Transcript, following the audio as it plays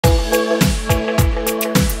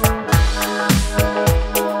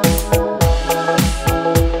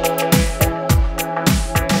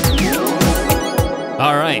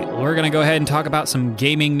going to go ahead and talk about some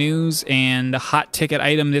gaming news. And the hot ticket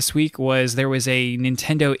item this week was there was a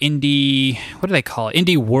Nintendo Indie, what do they call it?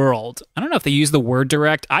 Indie World. I don't know if they use the word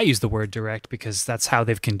direct. I use the word direct because that's how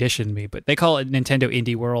they've conditioned me. But they call it Nintendo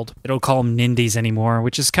Indie World. They don't call them Nindies anymore,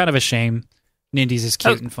 which is kind of a shame. Nindies is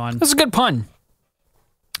cute and fun. That's a good pun.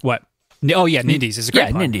 What? Oh, yeah, Nindies is a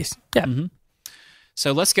great pun. Nindies. Yeah. Mm-hmm.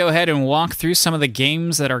 So let's go ahead and walk through some of the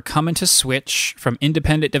games that are coming to Switch from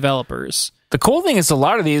independent developers. The cool thing is a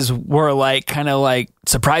lot of these were kind of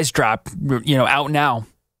surprise drop, out now.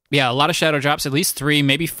 Yeah, a lot of shadow drops, at least 3,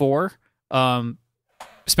 maybe 4.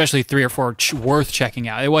 Especially 3 or 4 worth checking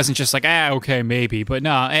out. It wasn't just okay, maybe. But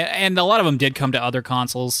no, and a lot of them did come to other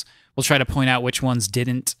consoles. We'll try to point out which ones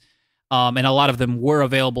didn't. And a lot of them were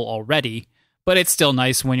available already. But it's still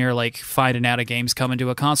nice when you're finding out a game's coming to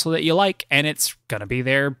a console that you like, and it's going to be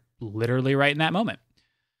there literally right in that moment.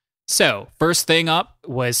 So, first thing up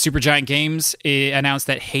was Supergiant Games. It announced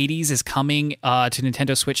that Hades is coming to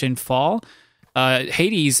Nintendo Switch in fall.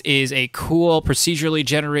 Hades is a cool procedurally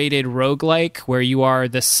generated roguelike where you are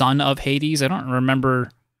the son of Hades. I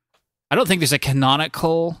don't think there's a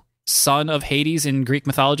canonical son of Hades in Greek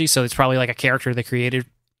mythology, so it's probably a character they created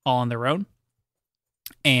all on their own.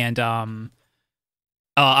 And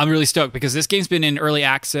I'm really stoked because this game's been in early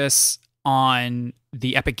access on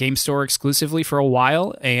the Epic Game Store exclusively for a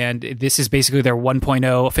while, and this is basically their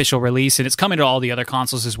 1.0 official release, and it's coming to all the other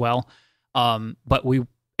consoles as well. And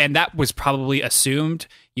that was probably assumed.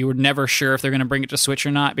 You were never sure if they're going to bring it to Switch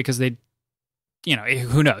or not because they,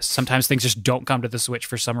 who knows? Sometimes things just don't come to the Switch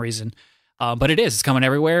for some reason. But it is. It's coming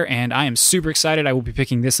everywhere, and I am super excited. I will be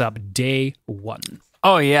picking this up day one.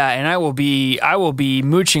 Oh yeah, and I will be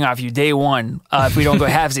mooching off you day one if we don't go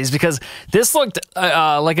halvesies because this looked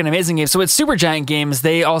like an amazing game. So it's Supergiant Games.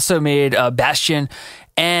 They also made Bastion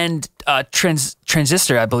and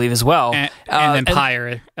Transistor, I believe, as well, and then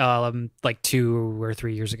Pyre, 2 or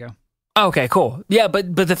 3 years ago. Okay, cool. Yeah,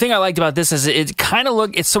 but the thing I liked about this is it kind of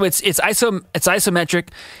looked it's isometric.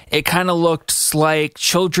 It kind of looked like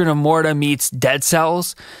Children of Morta meets Dead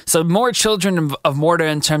Cells. So more Children of Morta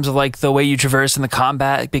in terms of the way you traverse in the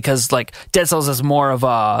combat, because Dead Cells is more of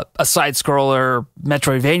a side scroller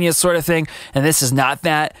Metroidvania sort of thing, and this is not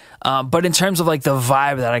that. But in terms of the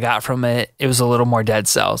vibe that I got from it, it was a little more Dead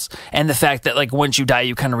Cells, and the fact that once you die,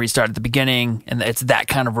 you kind of restart at the beginning, and it's that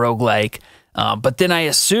kind of roguelike. But then I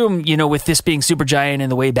assume, with this being Supergiant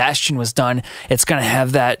and the way Bastion was done, it's going to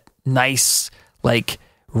have that nice,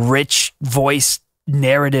 rich voice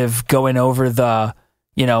narrative going over the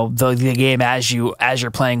game as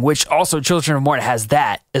you're playing, which also Children of Morta has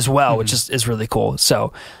that as well, which is really cool.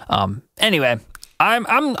 So, anyway,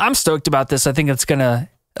 I'm stoked about this. I think it's going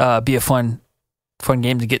to be a fun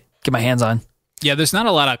game to get my hands on. Yeah, there's not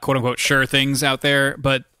a lot of quote unquote sure things out there,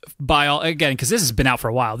 but because this has been out for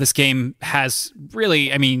a while, this game has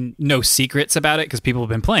really, no secrets about it because people have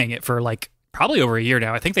been playing it for probably over a year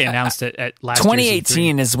now. I think they announced it at last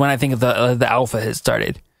 2018 is when I think the alpha has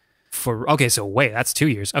started. That's 2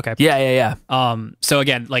 years. Okay. Yeah. So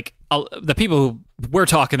again, the people who we're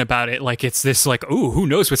talking about it, it's this ooh, who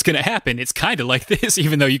knows what's going to happen? It's kind of like this,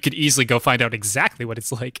 even though you could easily go find out exactly what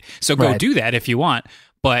it's like. So go do that if you want.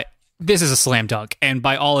 But this is a slam dunk. And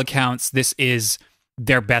by all accounts, this is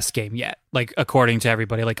their best game yet, according to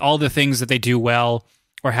everybody. All the things that they do well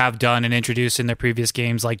or have done and introduced in their previous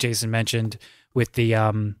games, like Jason mentioned, with the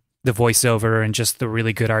voiceover and just the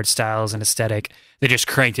really good art styles and aesthetic, they just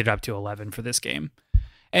cranked it up to 11 for this game.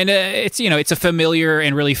 And it's a familiar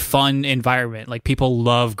and really fun environment. People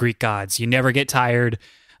love Greek gods. You never get tired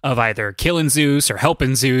of either killing Zeus or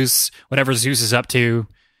helping Zeus, whatever Zeus is up to.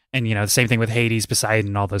 And the same thing with Hades,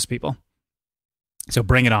 Poseidon, all those people. So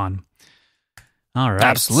bring it on. All right.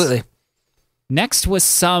 Absolutely. Next was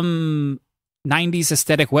some 90s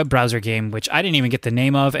aesthetic web browser game, which I didn't even get the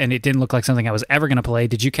name of, and it didn't look like something I was ever going to play.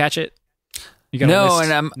 Did you catch it? You got no,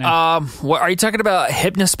 and what are you talking about?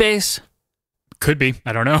 Hypnospace? Could be.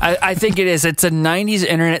 I don't know. I think it is. It's a 90s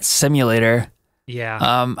internet simulator. Yeah.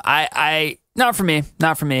 I not for me,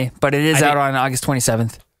 but it is out on August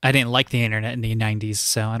 27th. I didn't like the internet in the 90s,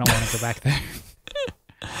 so I don't want to go back there.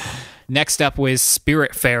 Next up was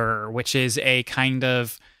Spiritfarer, which is a kind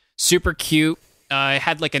of super cute. It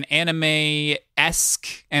had an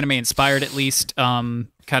anime-esque, anime-inspired at least, kind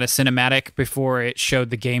of cinematic before it showed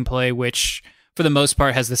the gameplay, which for the most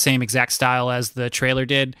part has the same exact style as the trailer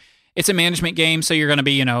did. It's a management game, so you're going to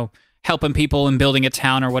be, helping people and building a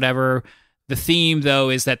town or whatever. The theme, though,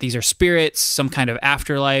 is that these are spirits, some kind of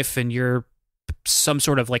afterlife, and you're some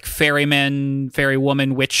sort of ferryman, fairy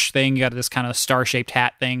woman, witch thing. You got this kind of star-shaped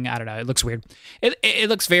hat thing. I don't know. It looks weird. It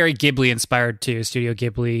looks very Ghibli inspired too. Studio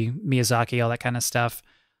Ghibli, Miyazaki, all that kind of stuff.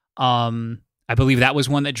 I believe that was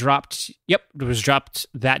one that dropped. Yep, it was dropped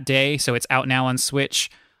that day, so it's out now on Switch.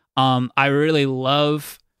 I really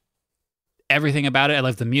love everything about it. I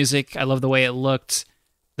love the music. I love the way it looked,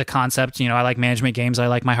 the concept. I like management games. I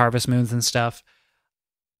like my Harvest Moons and stuff.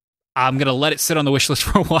 I'm going to let it sit on the wish list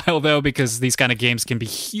for a while, though, because these kind of games can be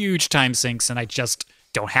huge time sinks, and I just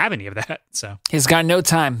don't have any of that. So he's got no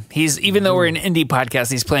time. Even though we're an indie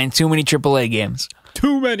podcast, he's playing too many AAA games.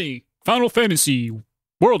 Too many. Final Fantasy,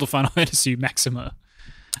 World of Final Fantasy Maxima.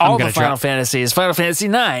 All the Final Fantasies, Final Fantasy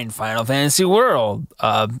 9, Final Fantasy World.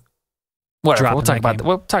 Whatever. We'll talk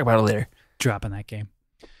about it later. Dropping that game.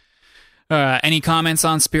 Any comments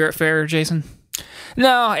on Spiritfarer, Jason?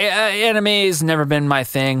 No, anime has never been my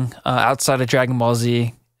thing outside of Dragon Ball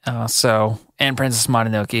Z, and Princess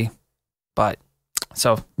Mononoke. But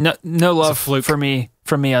no love for me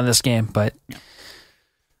on this game. But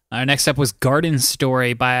next up was Garden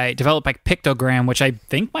Story developed by Pictogram, which I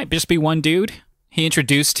think might just be one dude. He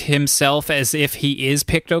introduced himself as if he is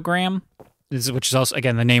Pictogram, which is also,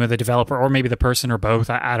 again, the name of the developer, or maybe the person, or both.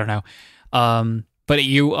 I don't know. But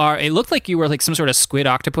it looked like you were like some sort of squid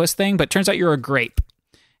octopus thing, but it turns out you're a grape.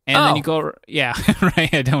 And then you go, yeah,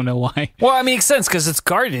 right. I don't know why. Well, it makes sense because it's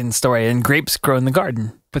Garden Story and grapes grow in the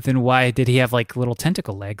garden. But then why did he have like little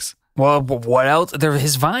tentacle legs? Well, what else? They're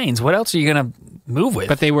his vines. What else are you going to move with?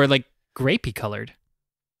 But they were like grapey colored.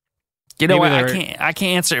 You know what? I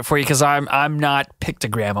can't answer it for you because I'm not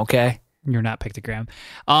Pictogram, okay? You're not Pictogram.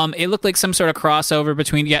 It looked like some sort of crossover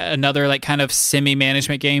between yet another like kind of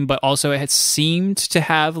semi-management game, but also it had seemed to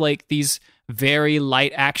have like these very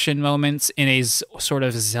light action moments in a sort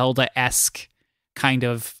of Zelda-esque kind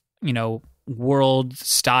of, world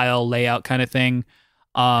style layout kind of thing.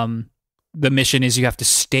 The mission is you have to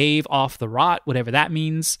stave off the rot, whatever that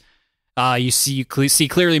means. You see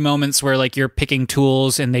clearly moments where like you're picking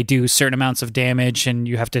tools and they do certain amounts of damage, and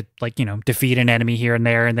you have to like defeat an enemy here and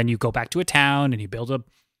there, and then you go back to a town and you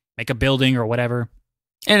make a building or whatever.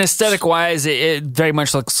 And aesthetic wise, it very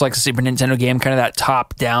much looks like a Super Nintendo game, kind of that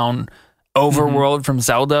top down overworld from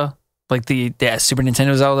Zelda, like the Super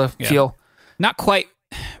Nintendo Zelda feel. Not quite.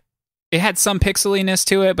 It had some pixeliness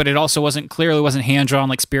to it, but it also wasn't hand drawn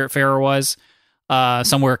like Spiritfarer was.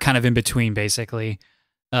 Somewhere kind of in between, basically.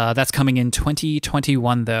 That's coming in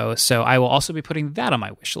 2021, though, so I will also be putting that on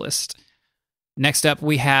my wish list. Next up,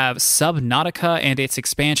 we have Subnautica and its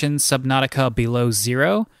expansion, Subnautica Below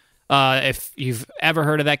Zero. If you've ever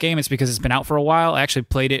heard of that game, it's because it's been out for a while. I actually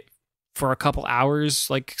played it for a couple hours,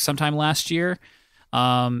 like sometime last year.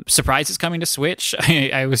 Surprised it's coming to Switch.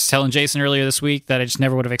 I was telling Jason earlier this week that I just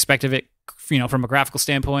never would have expected it, from a graphical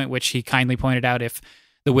standpoint, which he kindly pointed out if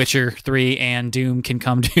The Witcher 3 and Doom can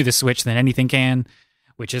come to the Switch, then anything can.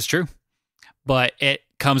 Which is true, but it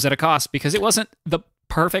comes at a cost because it wasn't the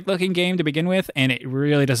perfect looking game to begin with, and it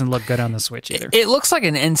really doesn't look good on the Switch either. It looks like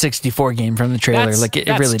an N64 game from the trailer.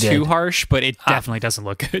 It really did. Too harsh, but it definitely doesn't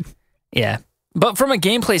look good. Yeah, but from a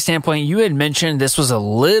gameplay standpoint, you had mentioned this was a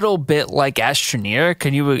little bit like Astroneer.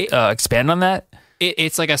 Can you expand on that?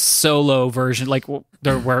 It's like a solo version, like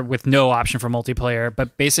with no option for multiplayer.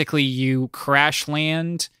 But basically, you crash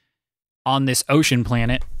land on this ocean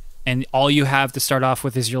planet. And all you have to start off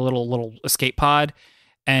with is your little escape pod,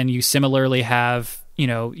 and you similarly have,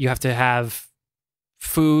 you have to have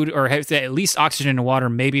food, or have at least oxygen and water,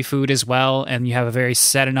 maybe food as well, and you have a very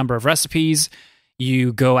set number of recipes.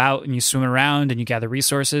 You go out and you swim around and you gather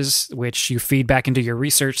resources, which you feed back into your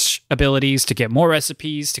research abilities to get more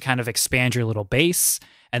recipes to kind of expand your little base,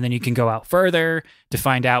 and then you can go out further to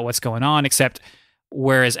find out what's going on, except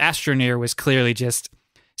whereas Astroneer was clearly just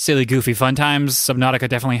silly, goofy fun times, Subnautica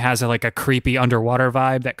definitely has a creepy underwater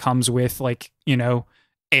vibe that comes with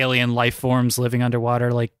alien life forms living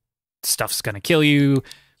underwater. Like stuff's gonna kill you.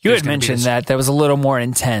 You had mentioned that was a little more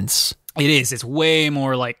intense. It is. It's way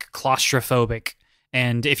more like claustrophobic.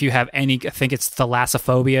 And if you have I think it's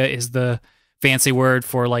thalassophobia is the fancy word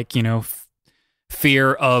for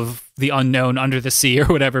fear of the unknown under the sea or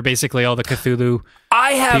whatever. Basically, all the Cthulhu.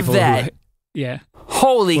 I have that. Yeah.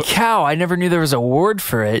 Holy cow, I never knew there was a word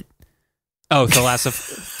for it. Oh,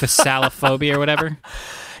 thalassophobia or whatever?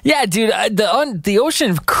 Yeah, dude, the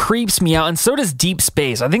ocean creeps me out, and so does deep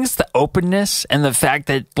space. I think it's the openness and the fact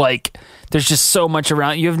that, there's just so much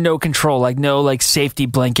around. You have no control, no safety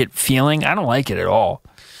blanket feeling. I don't like it at all.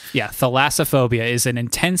 Yeah, thalassophobia is an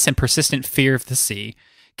intense and persistent fear of the sea.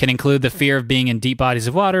 Can include the fear of being in deep bodies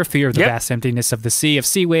of water, fear of the vast emptiness of the sea, of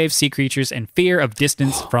sea waves, sea creatures, and fear of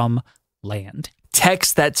distance from land.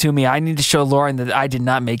 Text that to me. I need to show Lauren that I did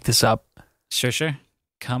not make this up. Sure.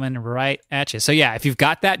 Coming right at you. So yeah, if you've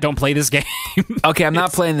got that, don't play this game. Okay, I'm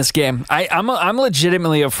not playing this game. I'm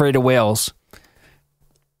legitimately afraid of whales.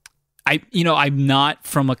 I'm not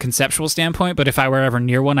from a conceptual standpoint, but if I were ever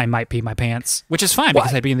near one, I might pee my pants, which is fine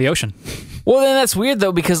because I'd be in the ocean. Well, then that's weird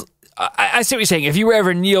though, because I see what you're saying. If you were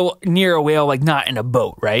ever near a whale, like not in a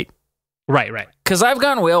boat, right? Right. Because I've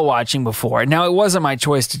gone whale watching before. Now, it wasn't my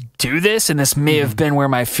choice to do this, and this may have been where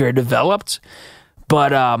my fear developed.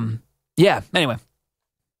 But, yeah, anyway.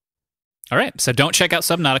 All right, so don't check out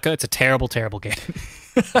Subnautica. It's a terrible, terrible game.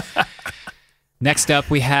 Next up,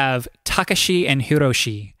 we have Takashi and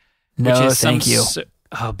Hiroshi. No, thank you.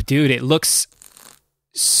 Oh, dude, it looks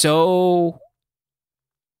so...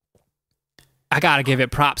 I gotta give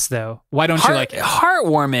it props, though. Why don't you like it?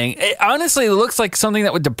 Heartwarming. It honestly looks like something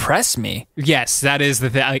that would depress me. Yes, that is the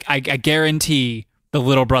thing. Like, I guarantee the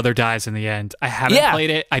little brother dies in the end. I haven't played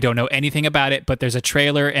it. I don't know anything about it, but there's a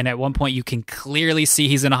trailer, and at one point you can clearly see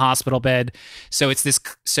he's in a hospital bed. So it's this.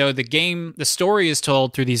 So the story is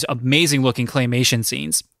told through these amazing looking claymation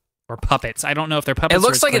scenes or puppets. I don't know if they're puppets. It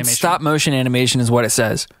looks like it's stop motion animation, is what it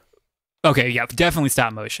says. Okay, yeah, definitely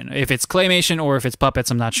stop motion. If it's claymation or if it's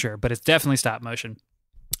puppets, I'm not sure, but it's definitely stop motion.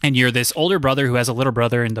 And you're this older brother who has a little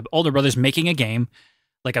brother, and the older brother's making a game,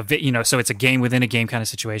 like so it's a game within a game kind of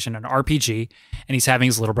situation, an RPG, and he's having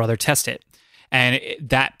his little brother test it. And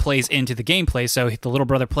that plays into the gameplay. So the little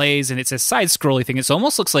brother plays, and it's a side-scrolly thing. It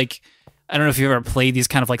almost looks like, I don't know if you've ever played these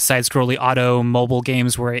kind of like side-scrolly auto mobile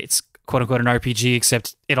games where it's quote-unquote an RPG,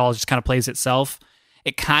 except it all just kind of plays itself.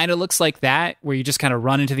 It kind of looks like that, where you just kind of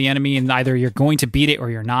run into the enemy and either you're going to beat it or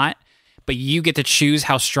you're not, but you get to choose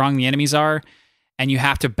how strong the enemies are, and you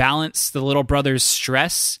have to balance the little brother's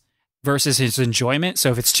stress versus his enjoyment. So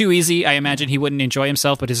if it's too easy, I imagine he wouldn't enjoy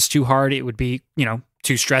himself, but if it's too hard, it would be,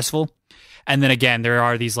 too stressful. And then again, there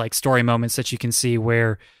are these like story moments that you can see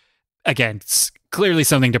where, again, clearly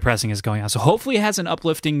something depressing is going on. So hopefully it has an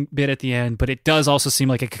uplifting bit at the end, but it does also seem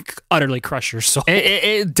like it could utterly crush your soul.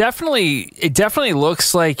 It definitely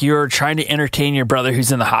looks like you're trying to entertain your brother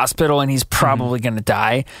who's in the hospital and he's probably going to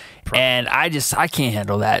die. And I can't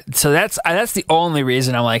handle that. So that's the only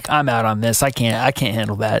reason I'm like, I'm out on this. I can't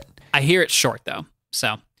handle that. I hear it's short though.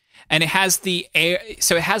 And it has it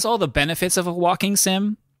has all the benefits of a walking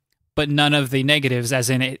sim, but none of the negatives, as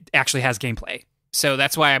in it actually has gameplay. So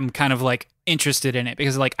that's why I'm kind of like interested in it,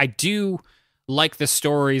 because like I do like the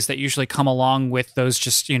stories that usually come along with those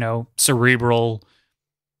just, cerebral,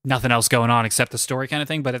 nothing else going on except the story kind of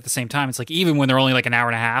thing. But at the same time, it's like, even when they're only like an hour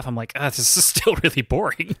and a half, I'm like, this is still really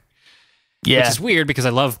boring. Yeah. Which is weird because I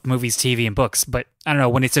love movies, TV, and books. But I don't know,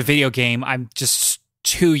 when it's a video game, I'm just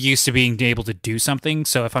too used to being able to do something.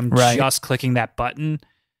 So if I'm just clicking that button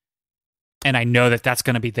and I know that that's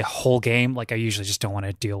going to be the whole game, like I usually just don't want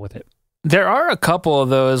to deal with it. There are a couple of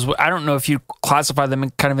those. I don't know if you classify them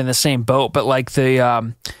kind of in the same boat, but like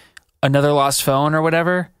the Another Lost Phone or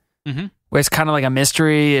whatever, where it's kind of like a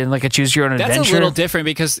mystery and like a choose your own adventure. That's a little different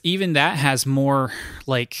because even that has more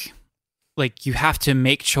like you have to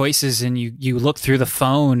make choices and you look through the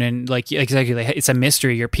phone and like exactly it's a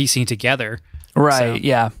mystery you're piecing together. Right. So.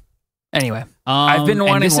 Yeah. Anyway, I've been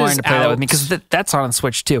wanting Lauren to play that with me because that's on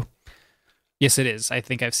Switch too. Yes, it is. I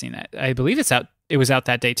think I've seen that. I believe it's out. It was out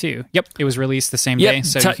that day too. Yep, it was released the same day,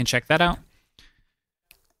 so you can check that out.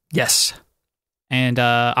 Yes, and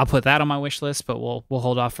I'll put that on my wish list, but we'll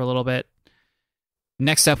hold off for a little bit.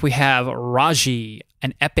 Next up, we have Raji,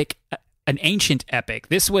 an ancient epic.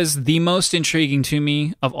 This was the most intriguing to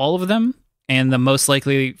me of all of them, and the most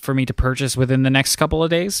likely for me to purchase within the next couple of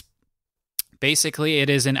days. Basically, it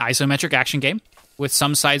is an isometric action game with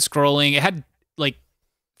some side scrolling. It had like.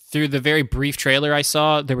 Through the very brief trailer I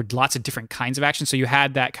saw, there were lots of different kinds of action. So you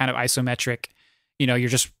had that kind of isometric, you're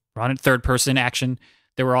just running third-person action.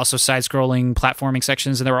 There were also side-scrolling platforming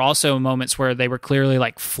sections, and there were also moments where they were clearly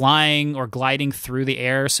like flying or gliding through the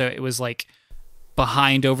air. So it was like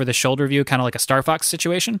behind over-the-shoulder view, kind of like a Star Fox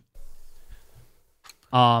situation.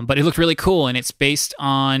 But it looked really cool, and it's based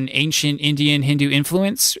on ancient Indian Hindu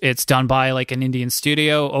influence. It's done by like an Indian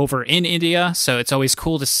studio over in India, so it's always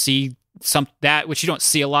cool to see that which you don't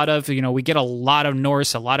see a lot of. We get a lot of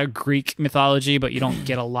Norse, a lot of Greek mythology, but you don't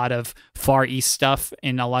get a lot of Far East stuff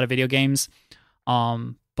in a lot of video games.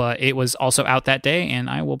 But it was also out that day, and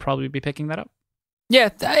I will probably be picking that up. Yeah,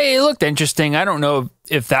 it looked interesting. I don't know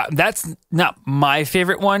if that's not my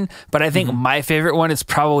favorite one, but I think my favorite one is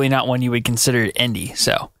probably not one you would consider indie.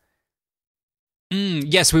 So,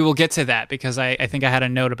 yes, we will get to that because I think I had a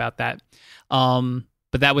note about that.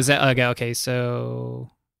 But that was okay.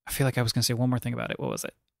 So. I feel like I was going to say one more thing about it. What was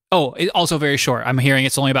it? Oh, it's also very short. I'm hearing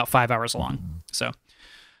it's only about 5 hours long. So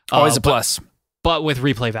always a plus. But with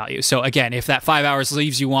replay value. So again, if that 5 hours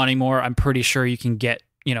leaves you wanting more, I'm pretty sure you can get,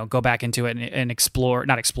 go back into it and explore,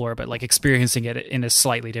 not explore, but like experiencing it in a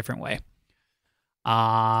slightly different way.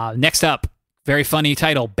 Next up, very funny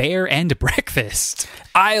title, Bear and Breakfast.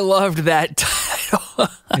 I loved that title.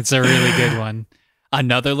 It's a really good one.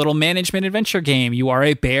 Another little management adventure game. You are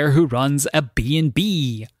a bear who runs a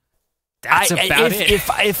B&B. That's about it.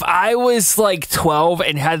 If I was like 12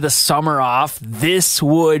 and had the summer off, this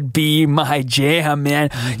would be my jam,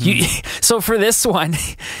 man. So for this one,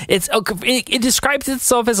 it describes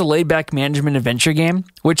itself as a laid-back management adventure game,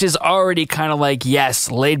 which is already kind of like,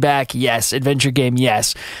 yes, laid-back, yes, adventure game,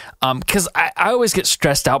 yes. Because I always get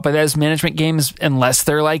stressed out by those management games unless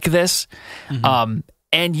they're like this.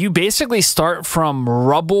 And you basically start from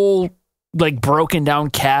rubble, like broken down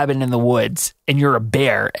cabin in the woods, and you're a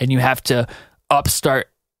bear and you have to upstart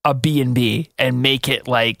a B&B and make it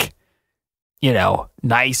like,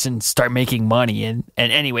 nice and start making money. And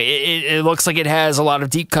anyway, it looks like it has a lot of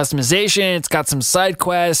deep customization. It's got some side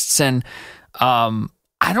quests, and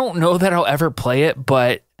I don't know that I'll ever play it,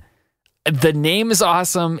 but the name is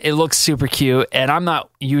awesome. It looks super cute, and I'm not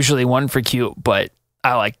usually one for cute, but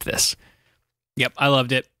I liked this. Yep, I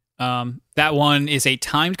loved it. That one is a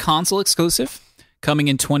timed console exclusive coming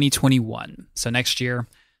in 2021. So next year.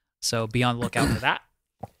 So be on the lookout for that.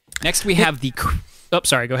 Next, we have the... Oh,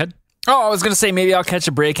 sorry, go ahead. Oh, I was going to say maybe I'll catch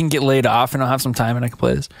a break and get laid off and I'll have some time and I can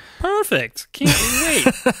play this. Perfect. Can't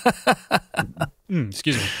wait.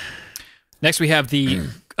 Excuse me. Next, we have the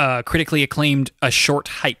critically acclaimed A Short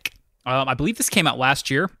Hike. I believe this came out last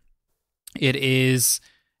year. It is...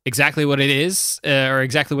 exactly what it is, or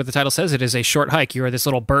exactly what the title says. It is a short hike. You are this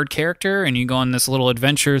little bird character, and you go on this little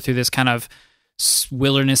adventure through this kind of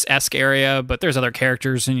wilderness-esque area, but there's other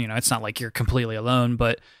characters, and, it's not like you're completely alone,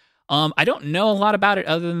 but I don't know a lot about it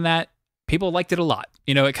other than that people liked it a lot.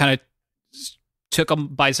 It kind of took them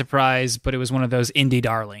by surprise, but it was one of those indie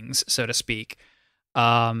darlings, so to speak.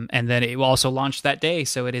 And then it also launched that day,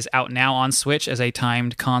 so it is out now on Switch as a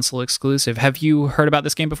timed console exclusive. Have you heard about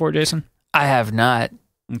this game before, Jason? I have not.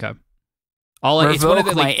 Okay. It's one of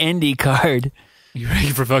the, my indie card.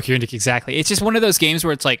 You provoke your indie, exactly. It's just one of those games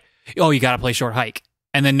where it's like, oh, you got to play Short Hike,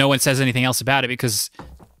 and then no one says anything else about it because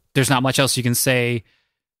there's not much else you can say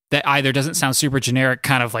that either doesn't sound super generic,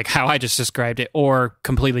 kind of like how I just described it, or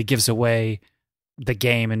completely gives away the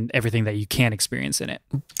game and everything that you can experience in it.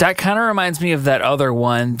 That kind of reminds me of that other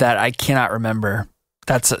one that I cannot remember.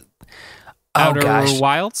 That's Outer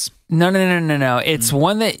Wilds? No. It's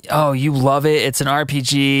one that you love it. It's an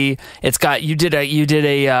RPG. It's got you did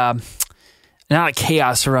a not a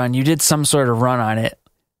chaos run. You did some sort of run on it.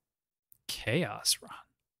 Chaos run.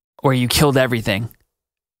 Where you killed everything.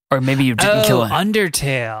 Or maybe you didn't kill it.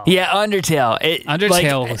 Undertale. Yeah, Undertale.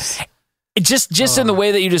 Undertale. Just in the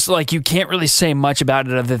way that you just like you can't really say much about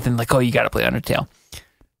it other than like, oh, you got to play Undertale.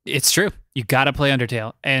 It's true. You got to play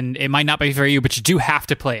Undertale, and it might not be for you, but you do have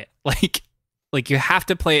to play it. Like you have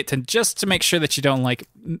to play it to make sure that you don't like.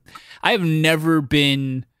 I have never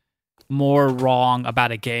been more wrong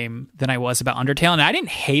about a game than I was about Undertale, and I didn't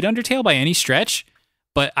hate Undertale by any stretch,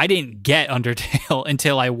 but I didn't get Undertale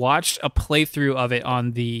until I watched a playthrough of it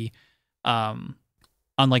on the, on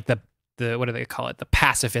like the what do they call it, the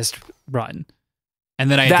pacifist run, and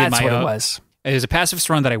then I did my what own. It was. It was a pacifist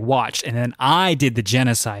run that I watched, and then I did the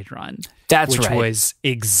genocide run. Which was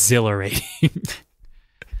exhilarating.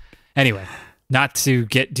 Anyway. Not to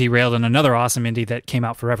get derailed on another awesome indie that came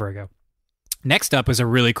out forever ago. Next up is a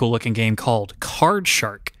really cool looking game called Card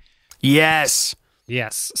Shark. Yes.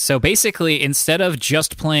 So basically, instead of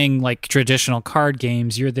just playing like traditional card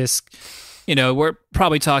games, you're this, we're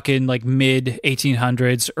probably talking like mid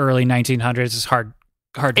 1800s, early 1900s. It's hard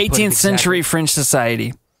to 18th century French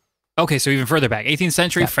society. Okay, so even further back, 18th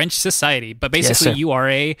century French society. But basically, you are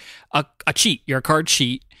a cheat. You're a card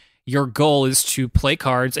cheat. Your goal is to play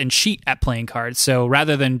cards and cheat at playing cards. So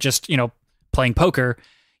rather than just, playing poker,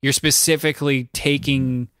 you're specifically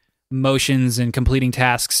taking motions and completing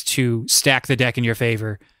tasks to stack the deck in your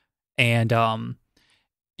favor. And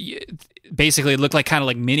basically it looked like kind of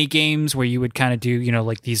like mini games where you would kind of do,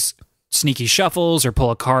 like these sneaky shuffles or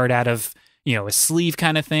pull a card out of, a sleeve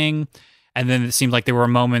kind of thing. And then it seemed like there were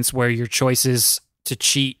moments where your choices to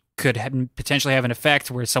cheat could potentially have an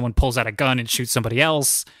effect where someone pulls out a gun and shoots somebody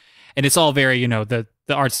else. And it's all very, the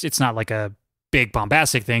arts, it's not like a big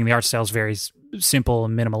bombastic thing. The art style is very simple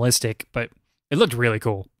and minimalistic, but it looked really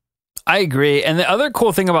cool. I agree. And the other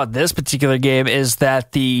cool thing about this particular game is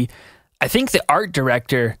that I think the art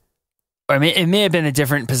director, or it may have been a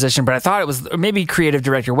different position, but I thought it was, or maybe creative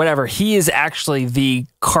director, whatever. He is actually the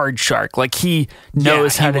card shark. Like he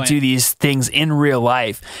knows how to do these things in real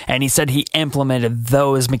life. And he said he implemented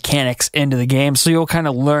those mechanics into the game. So you'll kind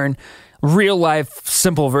of learn real life,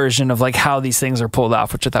 simple version of like how these things are pulled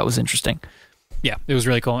off, which I thought was interesting. Yeah, it was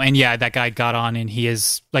really cool. And yeah, that guy got on, and he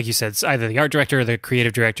is, like you said, either the art director or the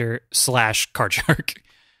creative director / card shark.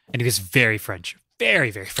 And he was very French.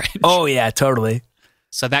 Very, very French. Oh, yeah, totally.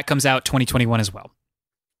 So that comes out 2021 as well.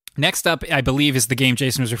 Next up, I believe, is the game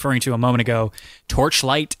Jason was referring to a moment ago,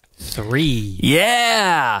 Torchlight 3.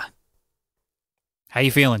 Yeah. How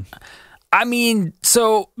you feeling? I mean,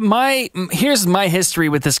 so here's my history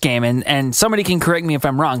with this game, and somebody can correct me if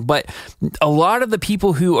I'm wrong, but a lot of the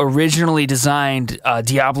people who originally designed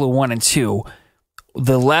Diablo 1 and 2,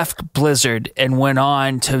 they left Blizzard and went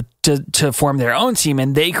on to form their own team,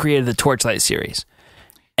 and they created the Torchlight series.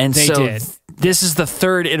 And they so did. This is the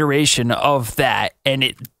third iteration of that, and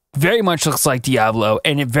it very much looks like Diablo,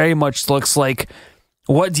 and it very much looks like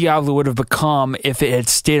what Diablo would have become if it had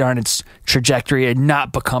stayed on its trajectory and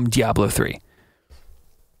not become Diablo 3.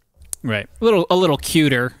 Right. A little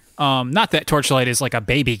cuter. Not that Torchlight is like a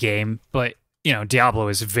baby game, but Diablo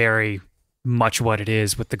is very much what it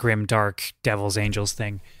is with the grim dark Devil's Angels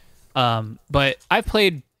thing. But I've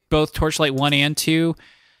played both Torchlight 1 and 2.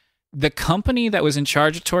 The company that was in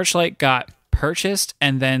charge of Torchlight got purchased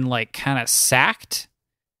and then like kind of sacked.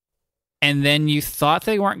 And then you thought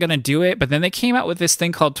they weren't going to do it, but then they came out with this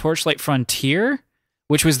thing called Torchlight Frontier,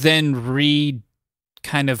 which was then rebranded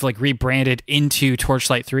into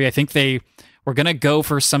Torchlight 3. I think they were going to go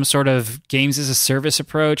for some sort of games as a service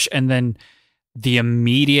approach, and then the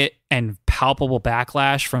immediate and palpable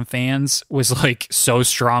backlash from fans was like so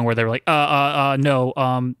strong where they were like,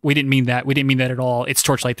 no, we didn't mean that. We didn't mean that at all. It's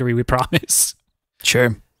Torchlight 3, we promise.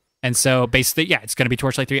 Sure. And so basically, yeah, it's going to be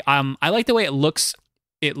Torchlight 3. I like the way it looks.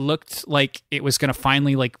 It looked like it was going to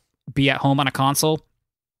finally like be at home on a console.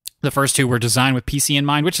 The first two were designed with PC in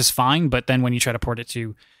mind, which is fine, but then when you try to port it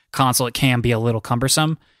to console, it can be a little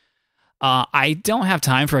cumbersome. I don't have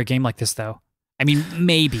time for a game like this, though. I mean,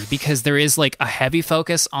 maybe, because there is like a heavy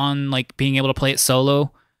focus on like being able to play it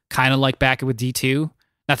solo, kind of like back with D2.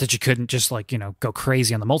 Not that you couldn't just like, go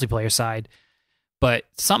crazy on the multiplayer side, but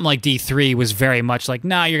something like D3 was very much like,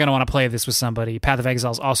 nah, you're going to want to play this with somebody. Path of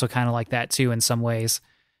Exile is also kind of like that too in some ways.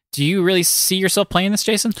 Do you really see yourself playing this,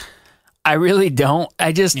 Jason? I really don't.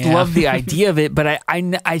 I just love the idea of it, but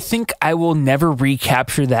I think I will never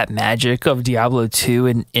recapture that magic of Diablo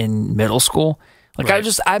 2 in middle school. Like,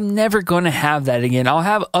 right. I'm never going to have that again. I'll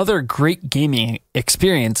have other great gaming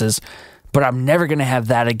experiences, but I'm never going to have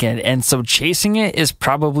that again. And so chasing it is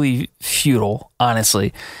probably futile,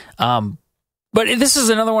 honestly. But this is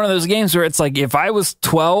another one of those games where it's like, if I was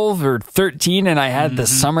 12 or 13 and I had the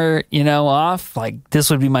summer, off, like this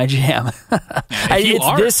would be my jam.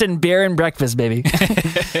 It's this and beer and breakfast, baby.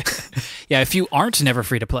 Yeah, if you aren't never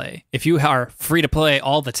free to play, if you are free to play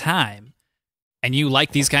all the time and you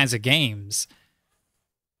like these kinds of games,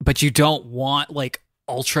 but you don't want like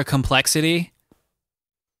ultra complexity,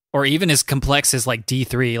 or even as complex as like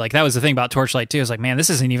D3. Like that was the thing about Torchlight 2. It's like, man, this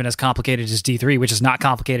isn't even as complicated as D3, which is not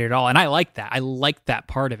complicated at all. And I like that. I like that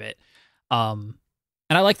part of it. And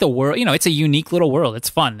I like the world. It's a unique little world. It's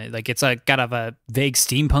fun. Like it's got a vague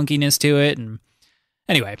steampunkiness to it. And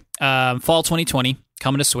anyway, fall 2020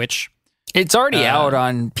 coming to Switch. It's already out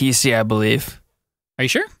on PC, I believe. Are you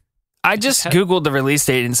sure? I just Googled the release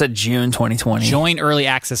date and it said June 2020. Join early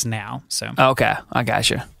access now. So okay, I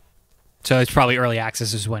gotcha. So it's probably early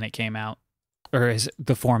access is when it came out, or is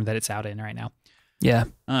the form that it's out in right now. Yeah.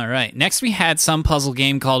 All right. Next, we had some puzzle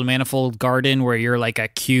game called Manifold Garden, where you're like a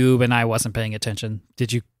cube, and I wasn't paying attention.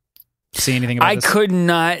 Did you see anything about this? I could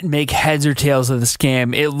not make heads or tails of this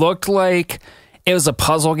game. It looked like it was a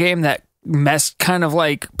puzzle game that kind of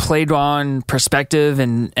like played on perspective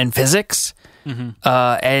and physics. Mm-hmm.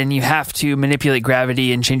 And you have to manipulate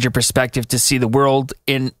gravity and change your perspective to see the world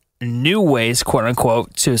in new ways, quote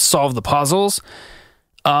unquote, to solve the puzzles.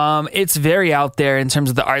 It's very out there in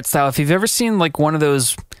terms of the art style. If you've ever seen like one of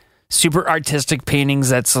those super artistic paintings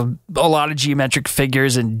that's a lot of geometric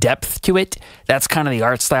figures and depth to it, that's kind of the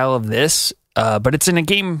art style of this. But it's in a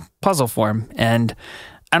game puzzle form, and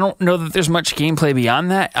I don't know that there's much gameplay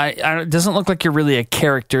beyond that. It doesn't look like you're really a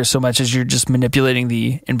character so much as you're just manipulating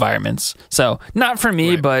the environments. So not for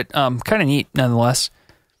me, right. But kind of neat nonetheless.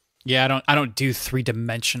 Yeah, I don't do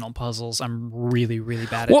 3-dimensional puzzles. I'm really, really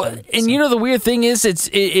bad at them. And the weird thing is it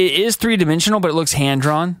is 3-dimensional, but it looks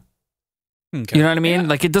hand-drawn. Okay. You know what I mean? Yeah.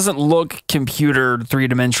 Like it doesn't look computer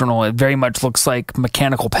 3-dimensional. It very much looks like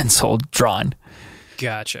mechanical pencil drawn.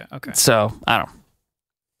 Gotcha. Okay. So, I don't know.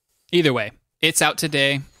 Either way, it's out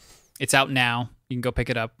today. It's out now. You can go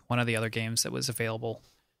pick it up. One of the other games that was available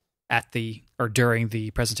during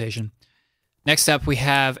the presentation. Next up, we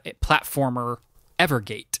have a platformer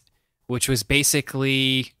Evergate, which was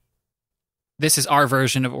basically, this is our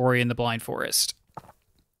version of Ori and the Blind Forest.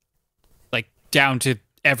 Like down to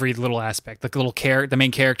every little aspect. The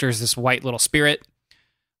main character is this white little spirit.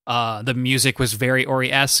 The music was very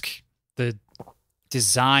Ori-esque. The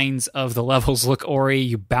designs of the levels look Ori.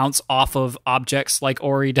 You bounce off of objects like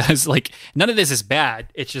Ori does. Like, none of this is bad.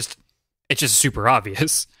 It's just super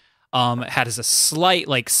obvious. It has a slight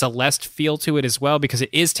like Celeste feel to it as well, because it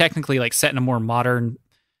is technically like set in a more modern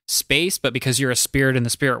space, but because you're a spirit in the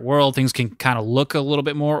spirit world, things can kind of look a little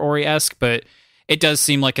bit more Ori-esque, but it does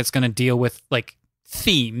seem like it's going to deal with like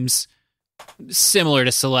themes similar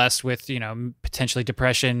to Celeste with, potentially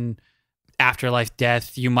depression, afterlife,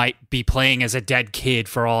 death. You might be playing as a dead kid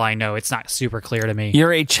for all I know. It's not super clear to me.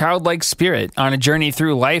 You're a childlike spirit on a journey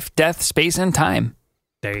through life, death, space, and time.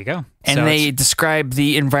 There you go. And so they describe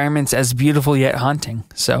the environments as beautiful yet haunting.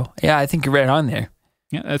 So, yeah, I think you're right on there.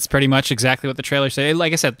 Yeah, that's pretty much exactly what the trailer said.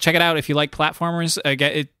 Like I said, check it out if you like platformers.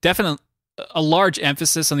 It definitely a large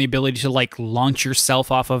emphasis on the ability to like launch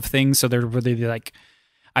yourself off of things. So they're really like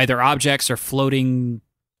either objects or floating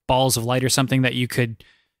balls of light or something that you could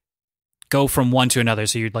go from one to another.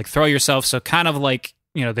 So you'd like throw yourself. So kind of like,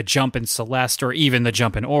 the jump in Celeste or even the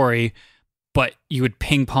jump in Ori, but you would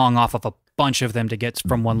ping pong off of a bunch of them to get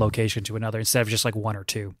from one location to another instead of just like one or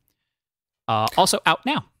two. Also out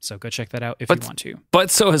now, so go check that out if you want to.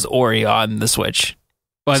 But so is Ori on the Switch.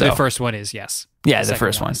 Well, the first one is, yes. Yeah, the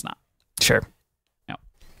first one is not. Sure. No.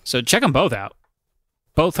 So check them both out.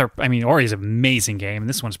 Both are, Ori's an amazing game, and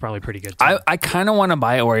this one's probably pretty good too. I kind of want to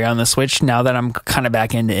buy Ori on the Switch now that I'm kind of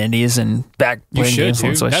back into indies and back playing games on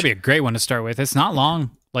the Switch. That'd be a great one to start with. It's not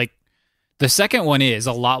long. Like, the second one is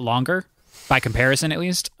a lot longer, by comparison at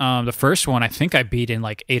least. The first one, I think I beat in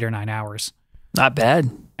like 8 or 9 hours. Not bad.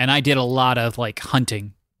 And I did a lot of like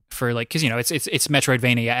hunting for like, because it's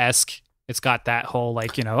Metroidvania-esque. It's got that whole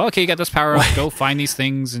like, okay, you got this power up, go find these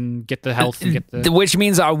things and get the health and get the... Which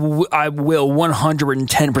means I will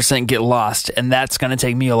 110% get lost, and that's going to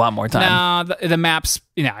take me a lot more time. No, the maps,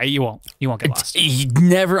 you won't get lost. You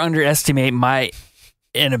never underestimate my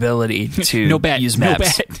inability to use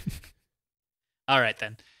maps. No bet. All right,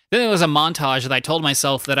 then. Then there was a montage that I told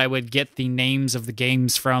myself that I would get the names of the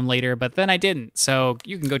games from later, but then I didn't. So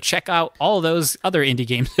you can go check out all those other indie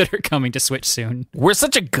games that are coming to Switch soon. We're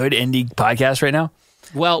such a good indie podcast right now.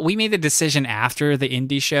 Well, we made the decision after the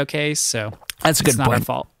indie showcase, so that's a good point. It's not our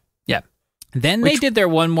fault. Yeah. Then they did their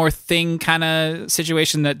one more thing kind of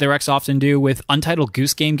situation that directs often do with Untitled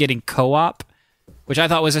Goose Game getting co-op, which I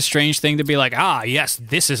thought was a strange thing to be like, yes,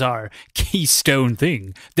 this is our keystone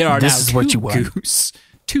thing. There are this is what you want.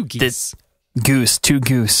 Two geese. Two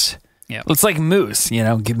goose. Yeah. It's like moose,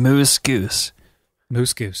 moose, goose.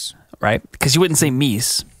 Moose, goose. Right? Because you wouldn't say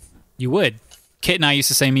meese. You would. Kit and I used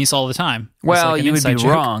to say meese all the time. Well, you would be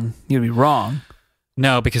wrong. You'd be wrong.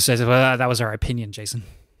 No, because that was our opinion, Jason.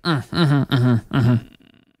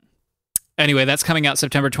 Anyway, that's coming out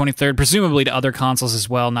September 23rd, presumably to other consoles as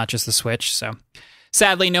well, not just the Switch. So,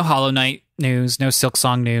 sadly, no Hollow Knight news, no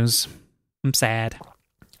Silksong news. I'm sad.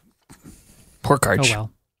 Poor Karch. Oh,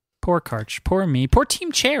 well. Poor Karch. Poor me. Poor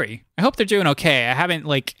Team Cherry. I hope they're doing okay. I haven't,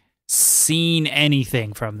 seen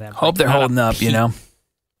anything from them. Hope they're holding up,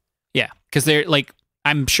 Yeah, because they're,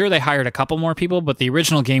 I'm sure they hired a couple more people, but the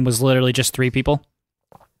original game was literally just 3 people,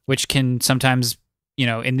 which can sometimes,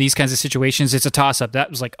 in these kinds of situations, it's a toss-up.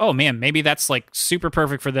 That was like, oh, man, maybe that's, super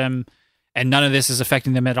perfect for them, and none of this is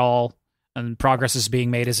affecting them at all, and progress is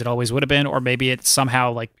being made as it always would have been, or maybe it's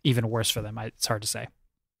somehow, even worse for them. It's hard to say.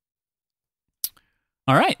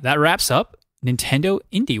 All right, that wraps up Nintendo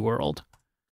Indie World.